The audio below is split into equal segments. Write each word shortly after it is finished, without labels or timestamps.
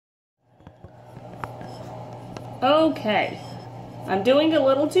Okay, I'm doing a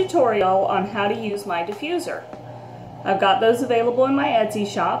little tutorial on how to use my diffuser. I've got those available in my Etsy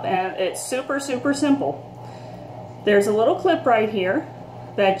shop and it's super simple. There's a little clip right here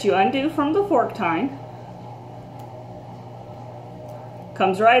that you undo from the fork tine.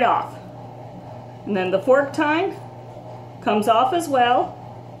 Comes right off. And then the fork tine comes off as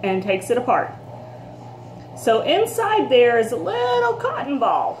well and takes it apart. So inside there is a little cotton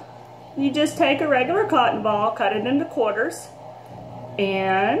ball. You just take a regular cotton ball, cut it into quarters,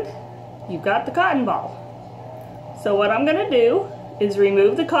 and you've got the cotton ball. So what I'm going to do is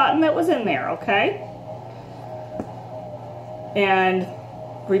remove the cotton that was in there, okay? And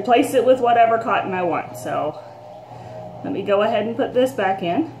replace it with whatever cotton I want. So let me go ahead and put this back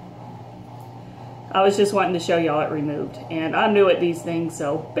in. I was just wanting to show y'all it removed, and I'm new at these things,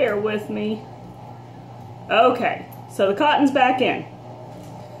 so bear with me. Okay, so the cotton's back in.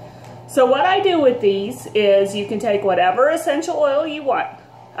 So what I do with these is you can take whatever essential oil you want.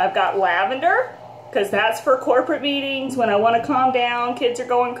 I've got lavender, because that's for corporate meetings. When I want to calm down, kids are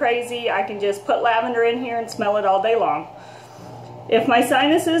going crazy, I can just put lavender in here and smell it all day long. If my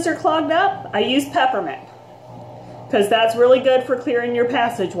sinuses are clogged up, I use peppermint, because that's really good for clearing your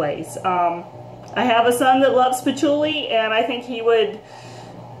passageways. I have a son that loves patchouli, and I think he would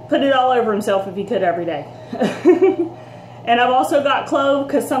put it all over himself if he could every day. And I've also got clove,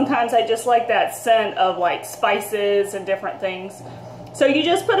 because sometimes I just like that scent of like spices and different things. So you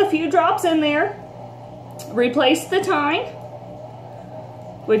just put a few drops in there, replace the tine,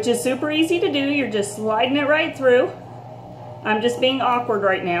 which is super easy to do. You're just sliding it right through. I'm just being awkward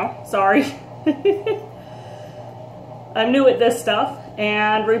right now, sorry. I'm new at this stuff.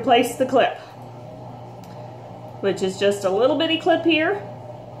 And replace the clip, which is just a little bitty clip here.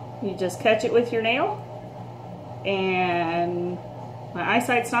 You just catch it with your nail. And my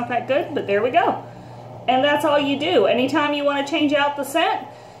eyesight's not that good, but there we go. And that's all you do. Anytime you want to change out the scent,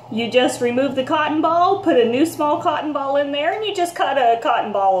 you just remove the cotton ball, put a new small cotton ball in there, and you just cut a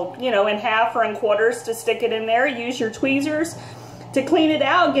cotton ball, you know, in half or in quarters to stick it in there. Use your tweezers to clean it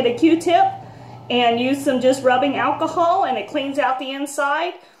out. Get a Q-tip and use some just rubbing alcohol, and it cleans out the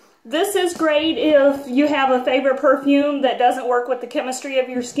inside. This is great if you have a favorite perfume that doesn't work with the chemistry of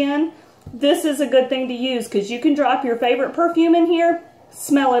your skin. This is a good thing to use, because you can drop your favorite perfume in here,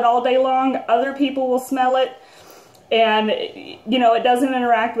 smell it all day long, other people will smell it, and you know, it doesn't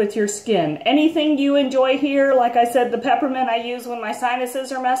interact with your skin. Anything you enjoy here, like I said, the peppermint I use when my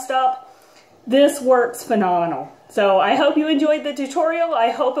sinuses are messed up, this works phenomenal. So I hope you enjoyed the tutorial.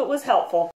 I hope it was helpful.